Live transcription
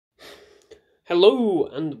Hello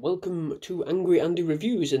and welcome to Angry Andy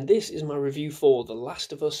Reviews, and this is my review for The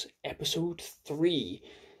Last of Us Episode 3.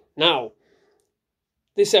 Now,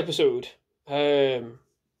 this episode, I'm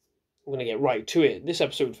going to get right to it. This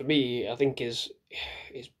episode for me, I think is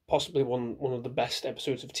possibly one of the best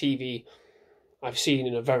episodes of TV I've seen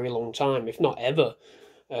in a very long time, if not ever.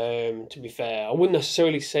 To be fair, I wouldn't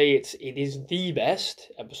necessarily say it is the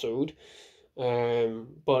best episode,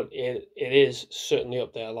 but it is certainly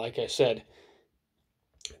up there, like I said.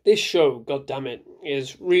 This show, goddammit,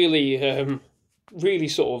 is really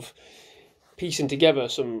sort of piecing together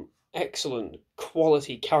some excellent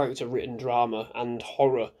quality character-written drama and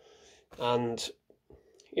horror. And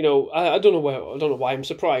I don't know why I'm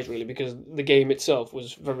surprised, really, because the game itself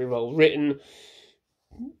was very well written,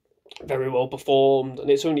 very well performed, and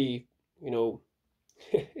it's only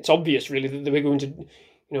it's obvious really that they were going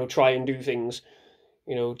to try and do things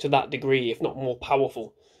to that degree, if not more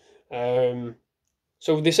powerful.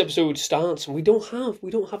 So this episode starts, and we don't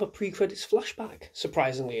have a pre-credits flashback.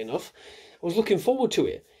 Surprisingly enough, I was looking forward to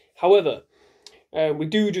it. However, we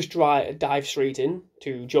do just dive straight in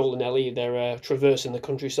to Joel and Ellie. They're traversing the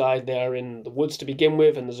countryside. They're in the woods to begin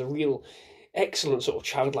with, and there's a real excellent sort of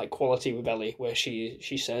childlike quality with Ellie, where she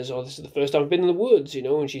says, "Oh, this is the first time I've been in the woods,"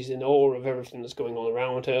 and she's in awe of everything that's going on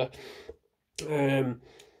around her.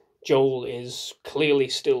 Joel is clearly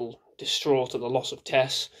still distraught at the loss of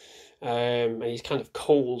Tess. And he's kind of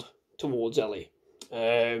cold towards Ellie.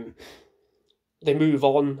 They move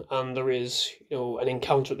on, and there is, an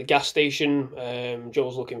encounter at the gas station.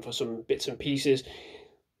 Joel's looking for some bits and pieces.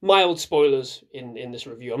 Mild spoilers in this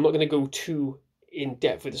review. I'm not going to go too in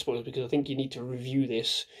depth with the spoilers because I think you need to review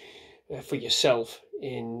this for yourself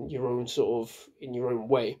in your own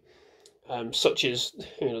way. Such as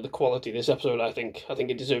the quality of this episode. I think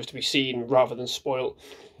it deserves to be seen rather than spoiled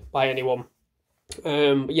by anyone.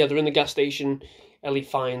 But yeah, they're in the gas station. Ellie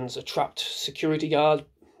finds a trapped security guard,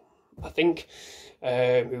 I think,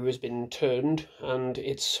 who has been turned, and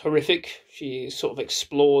it's horrific. She sort of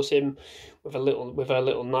explores him with her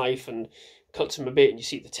little knife and cuts him a bit, and you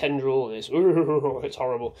see the tendril, and it's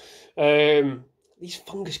horrible. These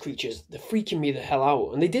fungus creatures, they're freaking me the hell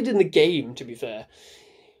out, and they did in the game, to be fair.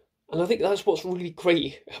 And I think that's what's really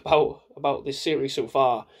great about this series so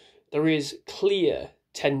far. There is clear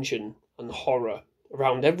tension and horror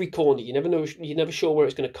around every corner. You're never sure where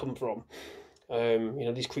it's going to come from.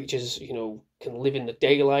 These creatures, can live in the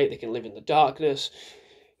daylight, they can live in the darkness.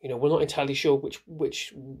 We're not entirely sure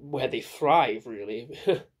where they thrive, really.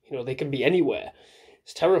 They can be anywhere.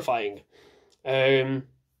 It's terrifying. But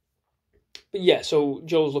yeah, so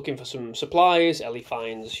Joel's looking for some supplies. Ellie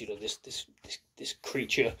finds, this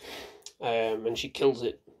creature, and she kills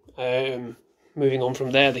it. Moving on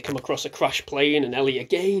from there, they come across a crashed plane, and Ellie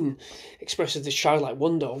again expresses this childlike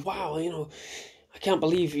wonder. Wow, I can't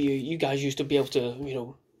believe you guys used to be able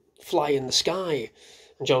to, fly in the sky.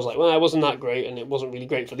 And Joel's like, well, it wasn't that great, and it wasn't really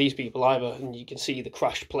great for these people either. And you can see the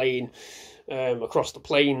crashed plane across the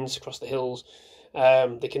plains, across the hills.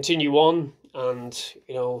 They continue on, and,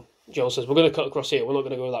 Joel says, we're going to cut across here, we're not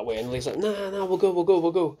going to go that way. And Ellie's like, nah, we'll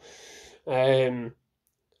go. And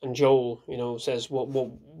Joel, says,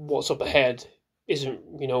 what's up ahead isn't,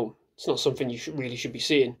 it's not something you should be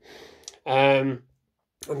seeing. And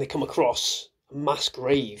they come across a mass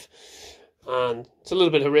grave, and it's a little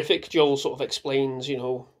bit horrific. Joel sort of explains,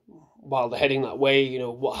 while they're heading that way,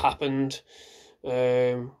 what happened,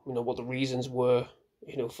 what the reasons were,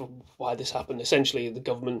 for why this happened. Essentially, the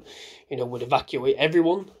government, would evacuate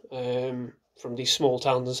everyone from these small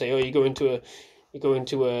towns and say, oh, you go into a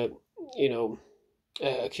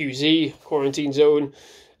QZ, quarantine zone,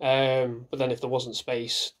 but then if there wasn't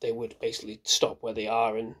space, they would basically stop where they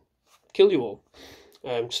are and kill you all,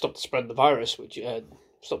 stop the spread of the virus,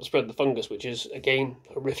 stop the spread of the fungus, which is, again,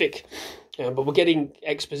 horrific. But we're getting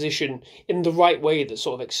exposition in the right way that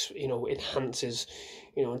sort of, enhances,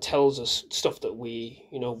 and tells us stuff that we're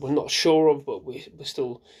not sure of, but we're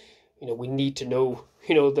still, we need to know,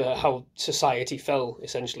 how society fell,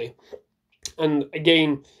 essentially. And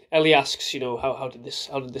again, Ellie asks, how did this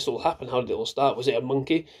all happen? How did it all start? Was it a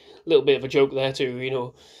monkey? A little bit of a joke there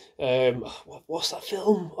too, what's that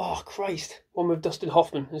film? Oh, Christ. One with Dustin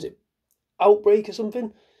Hoffman. Is it Outbreak or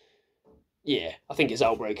something? Yeah, I think it's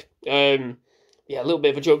Outbreak. Yeah, a little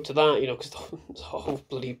bit of a joke to that, because the whole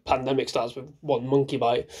bloody pandemic starts with one monkey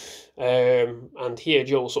bite. And here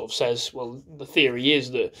Joel sort of says, well, the theory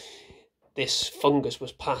is that this fungus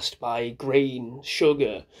was passed by grain,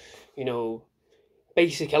 sugar,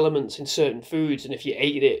 basic elements in certain foods, and if you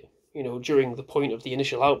ate it, during the point of the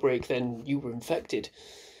initial outbreak, then you were infected.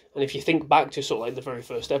 And if you think back to sort of like the very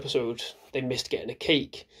first episode, they missed getting a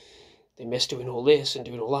cake. they miss doing all this and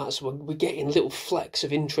doing all that. So we're getting little flecks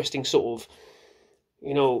of interesting sort of,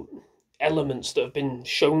 elements that have been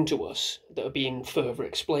shown to us that are being further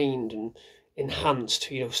explained and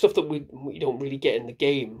enhanced. Stuff that we don't really get in the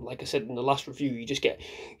game. Like I said in the last review, you just get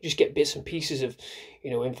bits and pieces of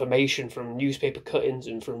information from newspaper cuttings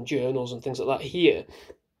and from journals and things like that. Here,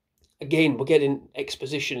 again, we're getting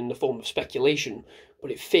exposition in the form of speculation,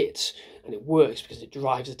 but it fits and it works because it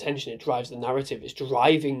drives attention, it drives the narrative, it's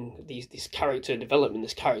driving these character development,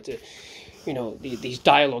 this character, these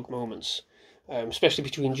dialogue moments, especially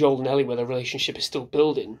between Joel and Ellie, where their relationship is still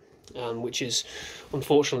building, which is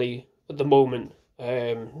unfortunately at the moment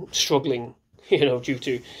struggling, due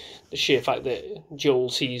to the sheer fact that Joel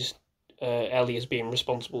sees Ellie as being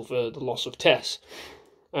responsible for the loss of Tess.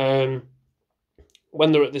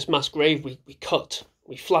 When they're at this mass grave,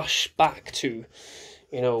 we flash back to,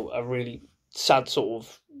 a really sad sort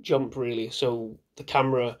of jump, really. So the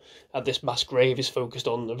camera at this mass grave is focused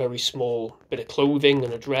on a very small bit of clothing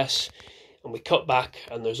and a dress, and we cut back,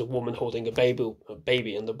 and there's a woman holding a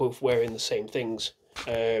baby, and they're both wearing the same things.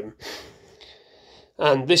 And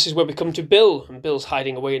this is where we come to Bill, and Bill's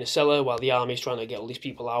hiding away in a cellar while the army's trying to get all these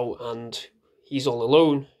people out, and he's all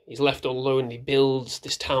alone. He's left all alone, and he builds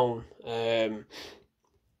this town.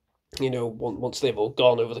 Once they've all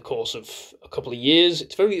gone over the course of a couple of years.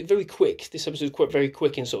 It's very, very quick. This episode's quite very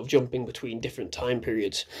quick in sort of jumping between different time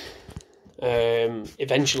periods.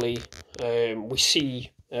 Eventually, we see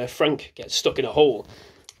Frank get stuck in a hole,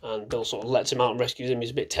 and Bill sort of lets him out and rescues him.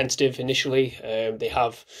 He's a bit tentative initially. They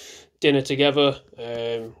have dinner together.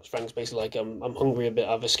 Frank's basically like, I'm hungry a bit.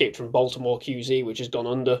 I've escaped from Baltimore QZ, which has gone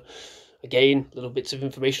under. Again, little bits of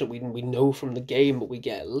information that we know from the game, but we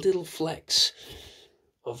get little flecks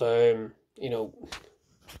of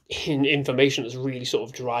information that's really sort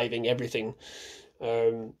of driving everything,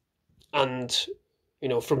 and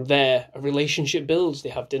from there a relationship builds. They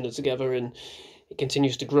have dinner together and it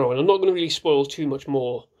continues to grow, and I'm not going to really spoil too much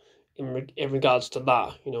more in regards to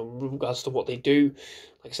that, in regards to what they do.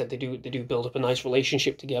 Like I said, they do build up a nice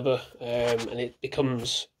relationship together, and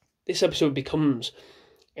this episode becomes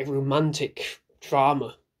a romantic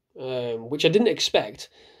drama, which I didn't expect.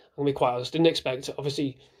 I'm going to be quite honest, didn't expect.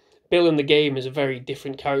 Obviously, Bill in the game is a very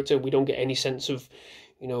different character. We don't get any sense of,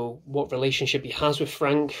 what relationship he has with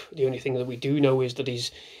Frank. The only thing that we do know is that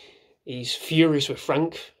he's furious with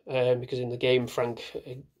Frank, because in the game, Frank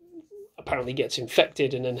apparently gets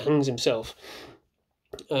infected and then hangs himself.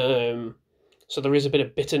 So there is a bit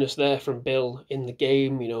of bitterness there from Bill in the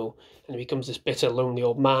game, and he becomes this bitter, lonely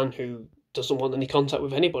old man who doesn't want any contact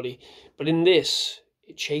with anybody. But in this,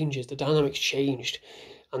 it changes. The dynamics changed.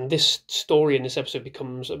 And this story in this episode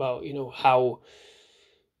becomes about, how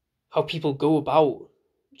people go about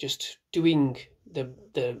just doing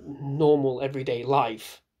the normal everyday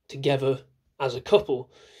life together as a couple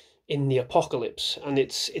in the apocalypse. And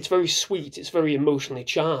it's very sweet. It's very emotionally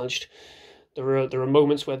charged. There are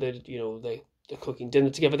moments where they're cooking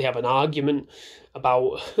dinner together. They have an argument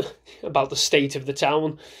about about the state of the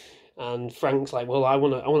town. And Frank's like, well, I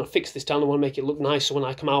want to fix this town. I want to make it look nice. So when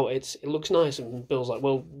I come out, it looks nice. And Bill's like,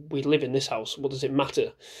 well, we live in this house. What does it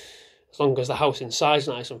matter? As long as the house inside's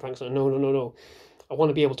nice. And Frank's like, no. I want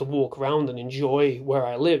to be able to walk around and enjoy where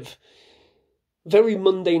I live. Very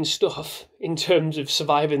mundane stuff in terms of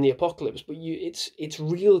surviving the apocalypse. But it's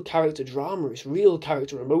real character drama. It's real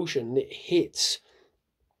character emotion. And it hits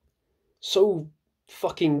so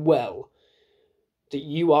fucking well that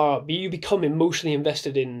you become emotionally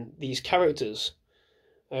invested in these characters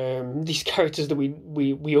that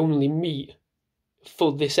we only meet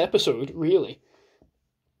for this episode, really.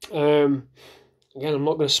 Again, I'm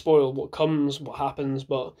not going to spoil what happens,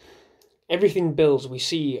 but everything builds. We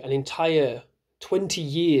see an entire 20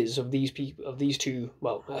 years of these two.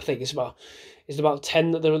 Well, I think it's about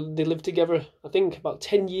 10 that they live together. I think about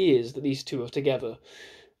 10 years that these two are together.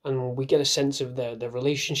 And we get a sense of their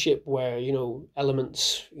relationship where,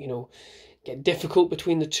 elements, get difficult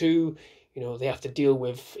between the two. They have to deal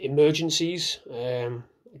with emergencies.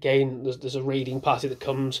 Again, there's a raiding party that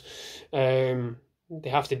comes. They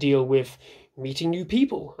have to deal with meeting new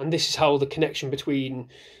people. And this is how the connection between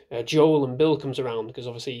Joel and Bill comes around, because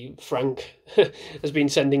obviously Frank has been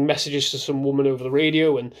sending messages to some woman over the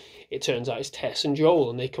radio, and it turns out it's Tess and Joel,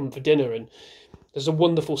 and they come for dinner. And there's a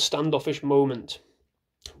wonderful standoffish moment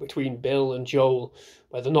between Bill and Joel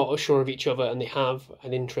where they're not sure of each other, and they have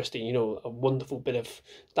an interesting, a wonderful bit of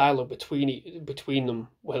dialogue between them,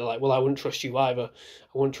 where they're like, well, I wouldn't trust you either.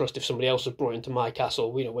 I wouldn't trust if somebody else was brought into my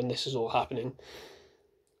castle, when this is all happening.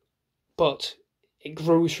 But it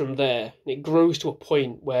grows from there, and it grows to a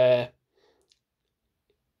point where,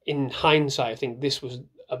 in hindsight, I think this was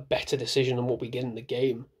a better decision than what we get in the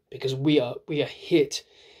game, because we are hit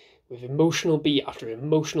with emotional beat after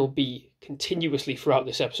emotional beat continuously throughout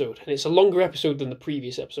this episode. And it's a longer episode than the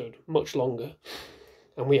previous episode, much longer.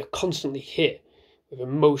 And we are constantly hit with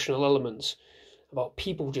emotional elements about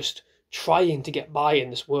people just trying to get by in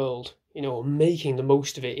this world, you know, making the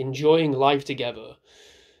most of it, enjoying life together,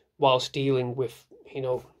 whilst dealing with, you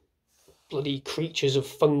know, bloody creatures of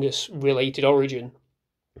fungus-related origin.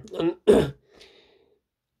 And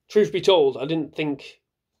truth be told, I didn't think,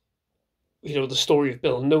 you know, the story of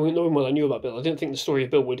Bill, knowing what I knew about Bill, I didn't think the story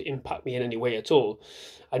of Bill would impact me in any way at all.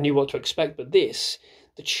 I knew what to expect, but the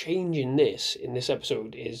change in this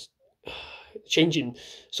episode is changing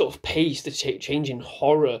sort of pace, the change in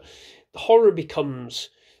horror. The horror becomes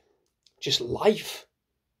just life.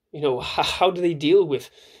 You know, how do they deal with,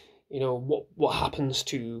 you know, what happens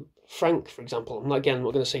to Frank, for example? I'm not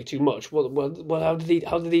going to say too much. How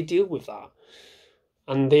do they deal with that?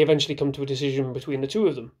 And they eventually come to a decision between the two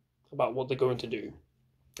of them about what they're going to do.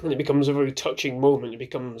 And it becomes a very touching moment. It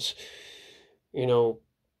becomes, you know,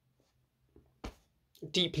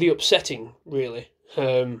 deeply upsetting, really,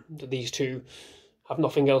 that these two have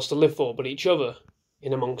nothing else to live for but each other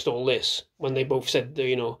in amongst all this, when they both said,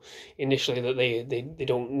 you know, initially that they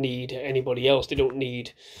don't need anybody else, they don't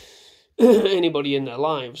need anybody in their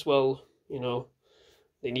lives. Well, you know,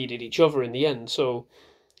 they needed each other in the end. So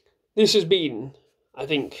this has been, I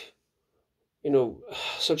think, you know,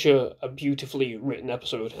 such a beautifully written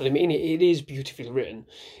episode. And I mean, it is beautifully written.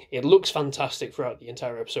 It looks fantastic throughout the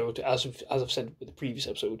entire episode, as I've said with the previous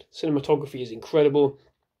episode. Cinematography is incredible.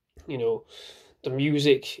 You know, the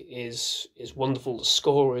music is wonderful. The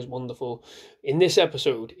score is wonderful. In this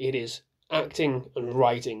episode, it is acting and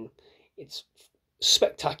writing. It's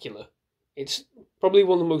spectacular. It's probably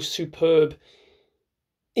one of the most superb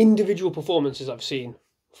individual performances I've seen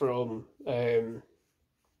from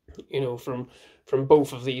you know, from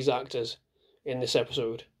both of these actors in this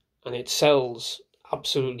episode. And it sells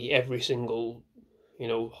absolutely every single, you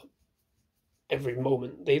know, every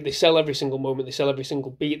moment. They sell every single moment, they sell every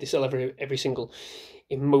single beat, they sell every single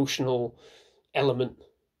emotional element.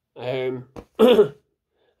 To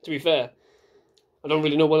be fair, I don't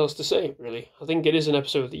really know what else to say, really. I think it is an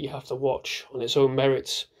episode that you have to watch on its own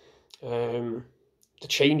merits. The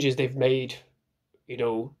changes they've made, you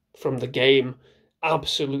know, from the game,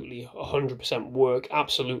 absolutely 100% work,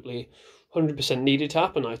 absolutely 100% needed to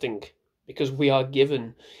happen, I think, because we are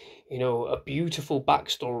given, you know, a beautiful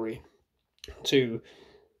backstory to,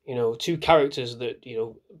 you know, two characters that, you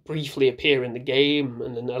know, briefly appear in the game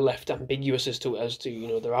and then are left ambiguous as to you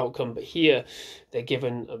know, their outcome. But here they're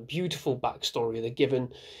given a beautiful backstory, they're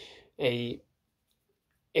given a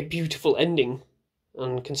beautiful ending.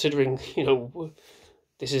 And considering, you know,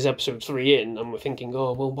 this is episode 3 in, and we're thinking,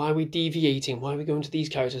 oh, well, why are we deviating? Why are we going to these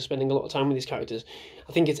characters, spending a lot of time with these characters?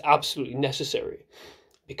 I think it's absolutely necessary,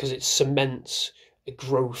 because it cements a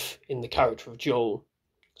growth in the character of Joel.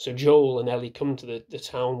 So Joel and Ellie come to the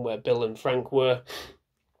town where Bill and Frank were,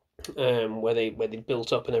 where they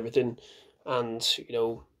built up and everything, and, you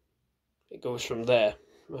know, it goes from there.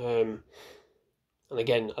 And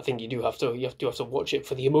again, I think you do have to watch it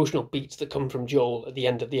for the emotional beats that come from Joel at the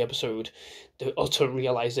end of the episode, the utter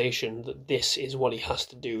realization that this is what he has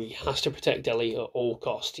to do. He has to protect Ellie at all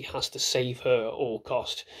cost. He has to save her at all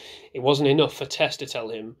cost. It wasn't enough for Tess to tell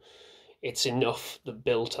him. It's enough that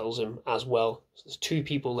Bill tells him as well. So there's two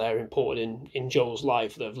people there important in Joel's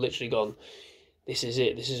life that have literally gone, this is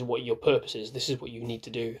it. This is what your purpose is. This is what you need to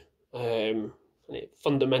do. And it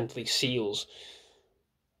fundamentally seals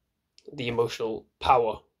the emotional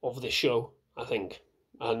power of this show, I think,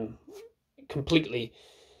 and completely,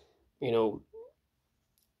 you know,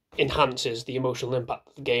 enhances the emotional impact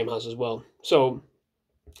that the game has as well. So,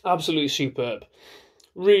 absolutely superb.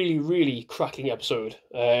 Really, really cracking episode.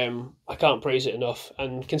 I can't praise it enough.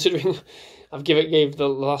 And considering I've gave the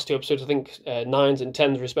last 2 episodes, I think, 9s and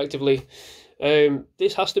 10s respectively,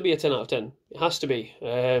 this has to be a 10 out of 10. It has to be.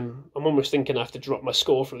 I'm almost thinking I have to drop my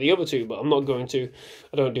score from the other 2, but I'm not going to.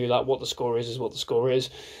 I don't do that. What the score is what the score is.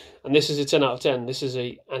 And this is a 10 out of 10. This is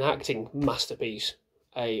an acting masterpiece,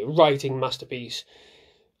 a writing masterpiece,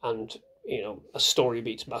 and, you know, a story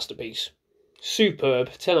beats masterpiece.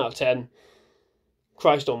 Superb, 10 out of 10.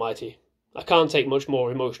 Christ almighty. I can't take much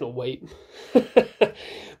more emotional weight. But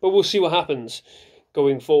we'll see what happens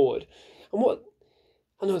going forward. And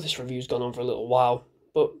I know this review's gone on for a little while,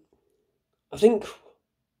 but I think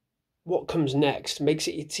what comes next makes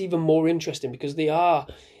it's even more interesting, because they are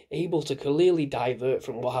able to clearly divert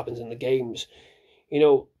from what happens in the games. You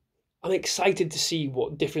know, I'm excited to see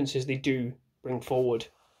what differences they do bring forward.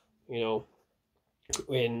 You know,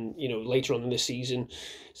 in, you know, later on in this season,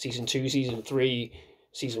 season 2, season 3,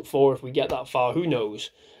 season 4, if we get that far, who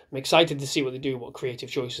knows. I'm excited to see what they do, what creative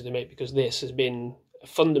choices they make, because this has been a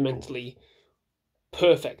fundamentally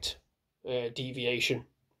perfect deviation.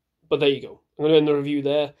 But there you go. I'm going to end the review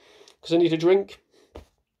there because I need a drink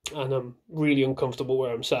and I'm really uncomfortable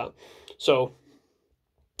where I'm sat. So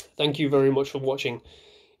thank you very much for watching.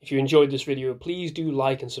 If you enjoyed this video, please do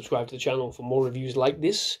like and subscribe to the channel for more reviews like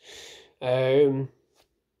this. Hopefully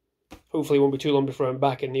it won't be too long before I'm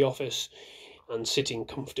back in the office and sitting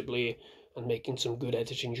comfortably and making some good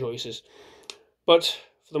editing choices. But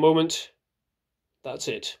for the moment, that's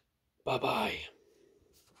it. Bye-bye.